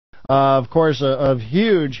Of course, of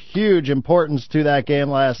huge importance to that game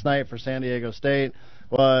last night for San Diego State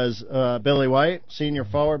was Billy White, senior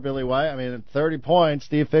forward Billy White. I mean, 30 points,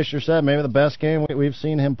 Steve Fisher said, maybe the best game we've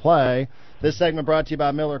seen him play. This segment brought to you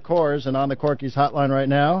by Miller Coors, and on the Corky's hotline right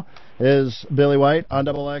now is Billy White on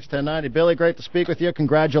XX 1090. Billy, great to speak with you.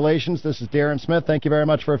 Congratulations. This is Darren Smith. Thank you very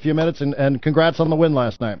much for a few minutes, and congrats on the win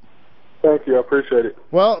last night. Thank you. I appreciate it.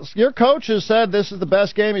 Well, your coach has said this is the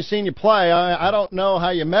best game he's seen you play. I don't know how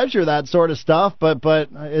you measure that sort of stuff, but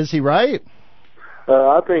is he right?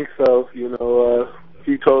 I think so.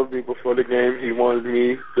 He told me before the game he wanted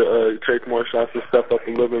me to take more shots and step up a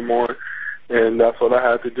little bit more, and that's what I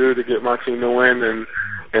had to do to get my team to win.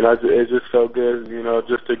 And it just felt good,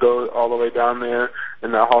 just to go all the way down there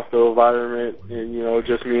in that hostile environment, and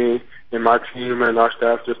just me and my team and our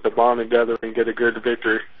staff just to bond together and get a good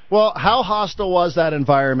victory. Well, how hostile was that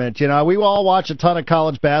environment? We all watch a ton of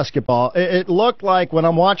college basketball. It looked like when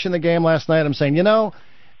I'm watching the game last night, I'm saying,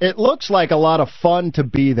 it looks like a lot of fun to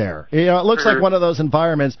be there. It looks like one of those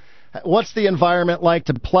environments. What's the environment like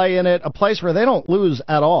to play in it? A place where they don't lose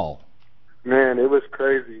at all. Man, it was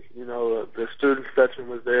crazy. The student section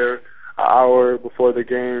was there an hour before the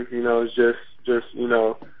game. It's just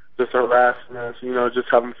harassing us, just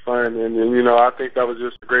having fun. And I think that was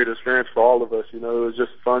just a great experience for all of us. It was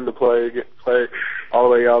just fun to play all the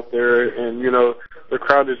way out there. And, the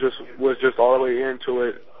crowd was just all the way into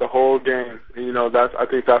it the whole game. And, I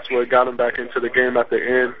think that's what got them back into the game at the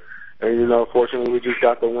end. And, fortunately, we just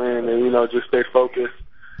got the win and, just stay focused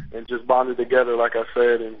and just bonded together, like I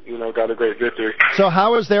said, and, got a great victory. So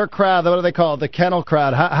how was their crowd, what do they call it, the kennel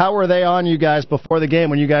crowd? How were they on you guys before the game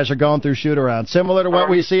when you guys are going through shoot-around? Similar to what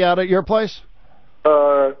we see out at your place?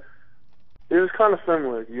 It was kind of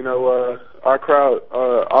similar. Our crowd,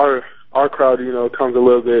 our crowd, comes a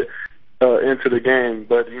little bit into the game,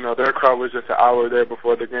 but, their crowd was just an hour there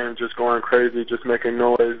before the game, just going crazy, just making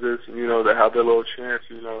noises, they have their little chants,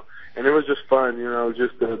 and it was just fun,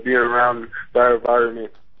 just to be around that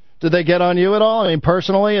environment. Did they get on you at all? I mean,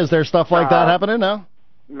 personally, is there stuff like that happening? No?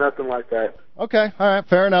 Nothing like that. Okay, all right,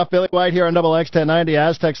 fair enough. Billy White here on XX 1090.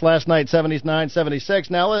 Aztecs last night,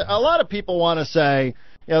 79-76. Now, a lot of people want to say,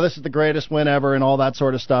 this is the greatest win ever and all that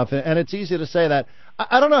sort of stuff, and it's easy to say that.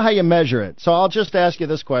 I don't know how you measure it, so I'll just ask you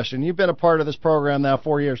this question. You've been a part of this program now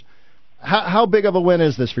 4 years. How big of a win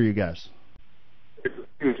is this for you guys? It's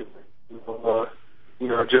huge.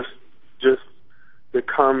 Just to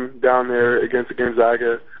come down there against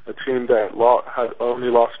Gonzaga, a team that had only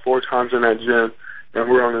lost 4 times in that gym, and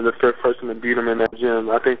we're only the 5th person to beat them in that gym.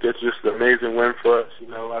 I think it's just an amazing win for us.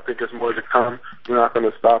 I think there's more to come. We're not going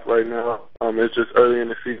to stop right now. It's just early in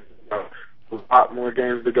the season. A lot more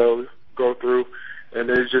games to go through, and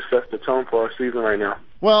it just sets the tone for our season right now.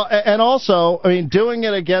 Well, and also, doing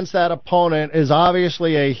it against that opponent is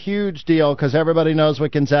obviously a huge deal because everybody knows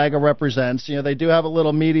what Gonzaga represents. They do have a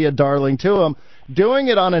little media darling to them. Doing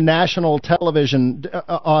it on a national television,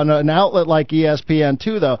 on an outlet like ESPN,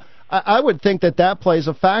 too, though, I would think that plays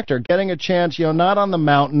a factor. Getting a chance, not on the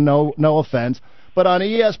mountain, no offense, but on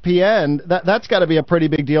ESPN, that's got to be a pretty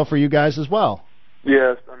big deal for you guys as well.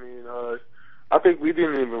 Yes, I think we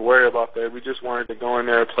didn't even worry about that. We just wanted to go in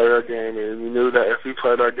there and play our game, and we knew that if we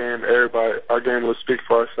played our game, our game would speak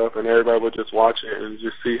for itself, and everybody would just watch it and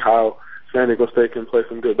just see how San Diego State can play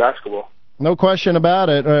some good basketball. No question about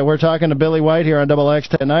it. We're talking to Billy White here on XX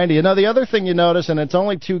 1090. The other thing you notice, and it's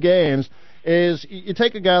only 2 games, is you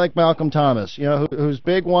take a guy like Malcolm Thomas, who's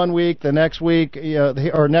big one week, the next week,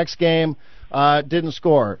 or next game, didn't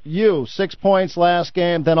score. 6 points last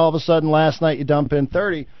game, then all of a sudden last night you dump in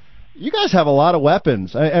 30. You guys have a lot of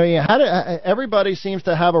weapons. Everybody seems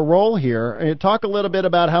to have a role here. Talk a little bit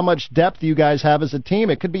about how much depth you guys have as a team.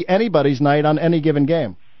 It could be anybody's night on any given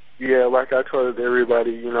game. Yeah, like I told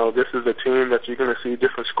everybody, this is a team that you're going to see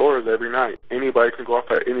different scorers every night. Anybody can go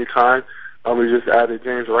off at any time. We just added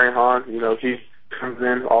James Rayhan. He comes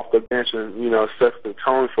in off the bench and, sets the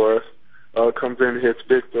tone for us. Comes in, hits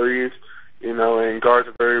big threes, and guards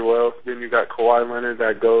very well. Then you got Kawhi Leonard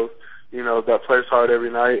that goes, that plays hard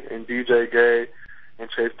every night, and DJ Gay and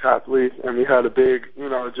Chase Tapley. And we had a big,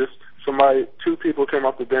 just 2 people came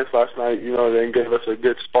off the bench last night, and gave us a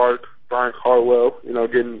good spark. Brian Carwell,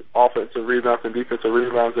 getting offensive rebounds and defensive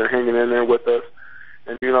rebounds and hanging in there with us.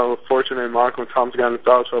 And, fortunately, Malcolm Thomas got in the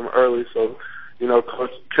foul trouble early, so,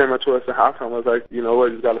 Coach came up to us at halftime and was like, you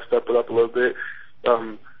just got to step it up a little bit.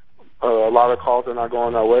 A lot of calls are not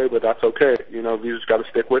going our way, but that's okay. We just got to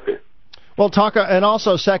stick with it. Well, and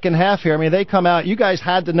also second half here. They come out. You guys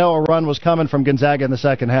had to know a run was coming from Gonzaga in the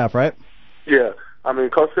second half, right? Yeah.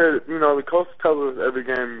 Coach said, the coach tells us every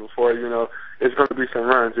game before, it's going to be some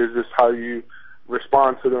runs. It's just how you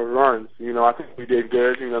respond to the runs. You know, I think we did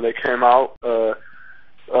good. You know, they came out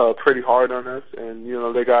pretty hard on us, and you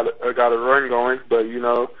know, they got a run going. But you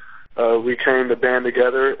know, we came to band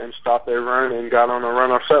together and stop their run and got on a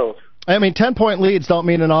run ourselves. I mean, 10-point leads don't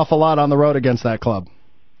mean an awful lot on the road against that club.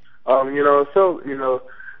 You know, so you know,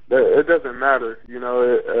 it doesn't matter. You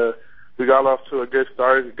know, we got off to a good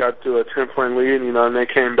start, got to a 10-point lead, you know, and they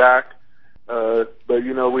came back. But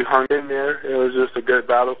you know, we hung in there. It was just a good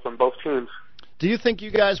battle from both teams. Do you think you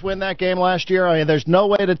guys win that game last year? I mean, there's no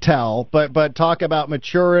way to tell, but talk about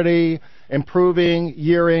maturity, improving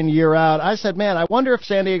year in, year out. I said, man, I wonder if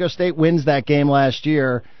San Diego State wins that game last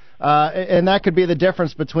year, and that could be the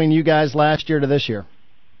difference between you guys last year to this year.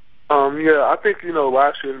 Yeah, I think, you know,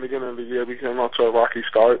 last year, in the beginning of the year, we came off to a rocky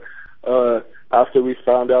start. After we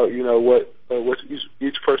found out, you know, what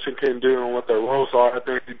each person can do and what their roles are, I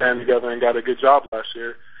think we band together and got a good job last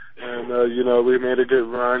year. And, you know, we made a good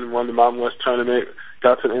run, won the Mountain West tournament,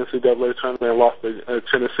 got to the NCAA tournament, and lost to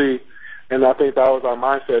Tennessee. And I think that was our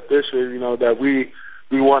mindset this year, you know, that we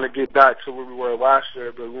want to get back to where we were last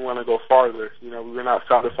year, but we want to go farther. You know, we were not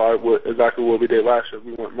satisfied with exactly what we did last year.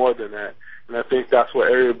 We want more than that. And I think that's what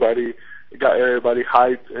got everybody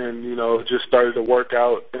hyped and, you know, just started to work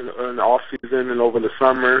out in the off season and over the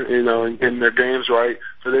summer, you know, and getting their games right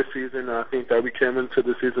for this season. And I think that we came into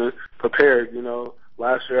the season prepared. You know,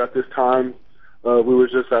 last year at this time, we were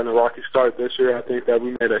just at a rocky start. This year, I think that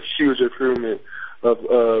we made a huge improvement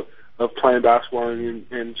of playing basketball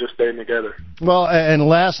and just staying together. Well, and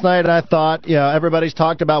last night I thought, you know, everybody's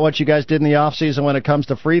talked about what you guys did in the offseason when it comes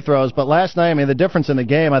to free throws, but last night, I mean, the difference in the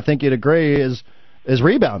game, I think you'd agree, is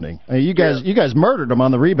rebounding. I mean, you guys murdered them on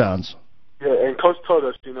the rebounds. Yeah, and Coach told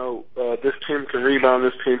us, you know, this team can rebound,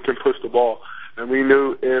 this team can push the ball, and we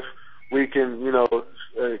knew if we can, you know,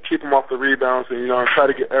 keep them off the rebounds and, you know, and try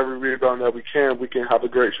to get every rebound that we can have a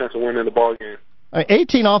great chance of winning the ball game.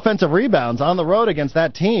 18 offensive rebounds on the road against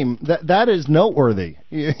that team, that is noteworthy.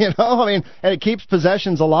 You know, I mean, and it keeps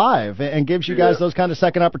possessions alive and gives you guys those kind of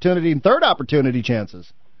second opportunity and third opportunity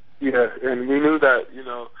chances. Yeah, and we knew that, you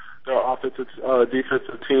know, they're offensive,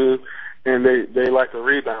 defensive team, and they like to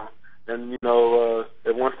rebound. And, you know,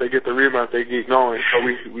 and once they get the rebound, they get going. So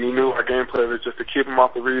we knew our game plan was just to keep them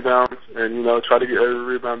off the rebounds and, you know, try to get every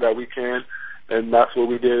rebound that we can, and that's what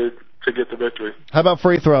we did to get the victory. How about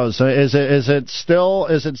free throws? Is it still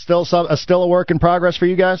a work in progress for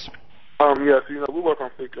you guys? Yes, you know, we work on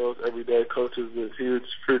free throws every day. Coach is a huge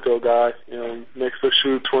free throw guy. You know, makes us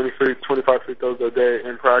shoot 25 free throws a day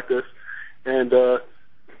in practice. And,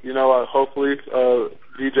 you know, hopefully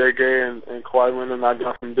DJ Gay and Kawhi Leonard and I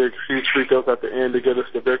got some big, huge free throws at the end to get us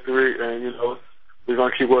the victory. And, you know, we're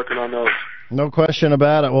going to keep working on those. No question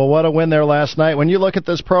about it. Well, what a win there last night. When you look at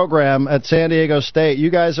this program at San Diego State,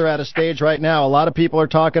 you guys are at a stage right now. A lot of people are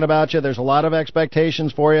talking about you. There's a lot of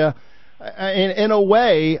expectations for you. In a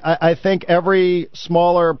way, I think every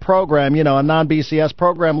smaller program, you know, a non-BCS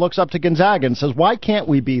program, looks up to Gonzaga and says, why can't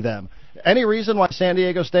we be them? Any reason why San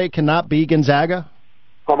Diego State cannot be Gonzaga?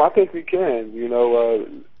 I think we can. You know,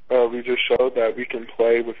 we just showed that we can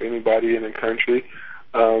play with anybody in the country.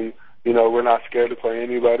 You know, we're not scared to play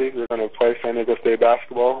anybody. We're going to play San Diego State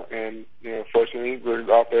basketball, and, you know, fortunately,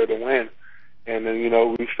 we're out there to win. And then, you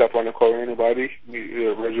know, we step on the court with anybody.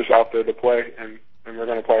 We're just out there to play, and we're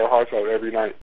going to play our hearts out every night.